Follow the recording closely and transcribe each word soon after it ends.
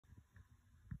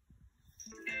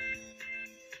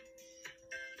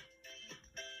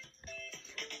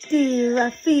Dear,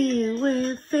 I feel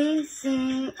we're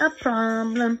facing a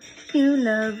problem. You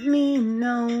love me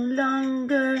no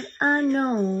longer, I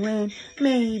know, and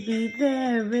maybe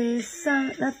there is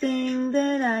nothing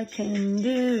that I can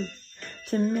do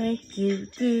to make you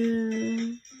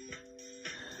do.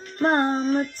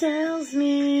 Mama tells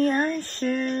me I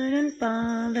shouldn't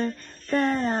bother,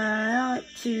 that I ought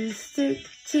to stick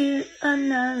to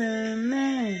another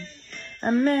man,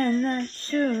 a man that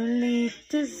surely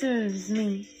deserves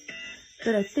me,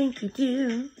 but I think you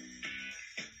do.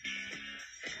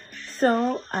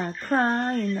 So I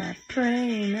cry and I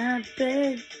pray and I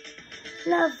beg,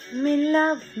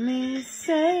 love me,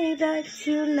 say that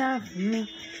you love me.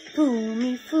 Fool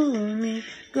me,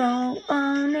 go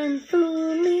on and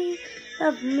fool me.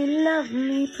 Love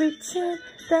me, pretend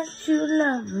that you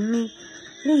love me.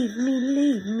 Leave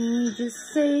me,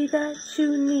 just say that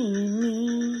you need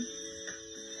me.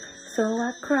 So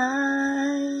I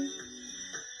cry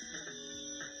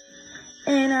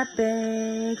and I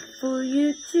beg for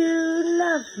you to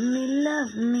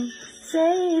love me.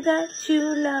 Say that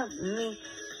you love me.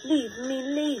 Leave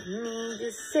me,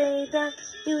 just say that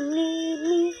you need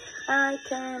me. I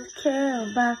can't care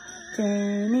about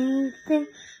anything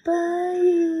but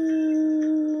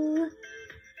you.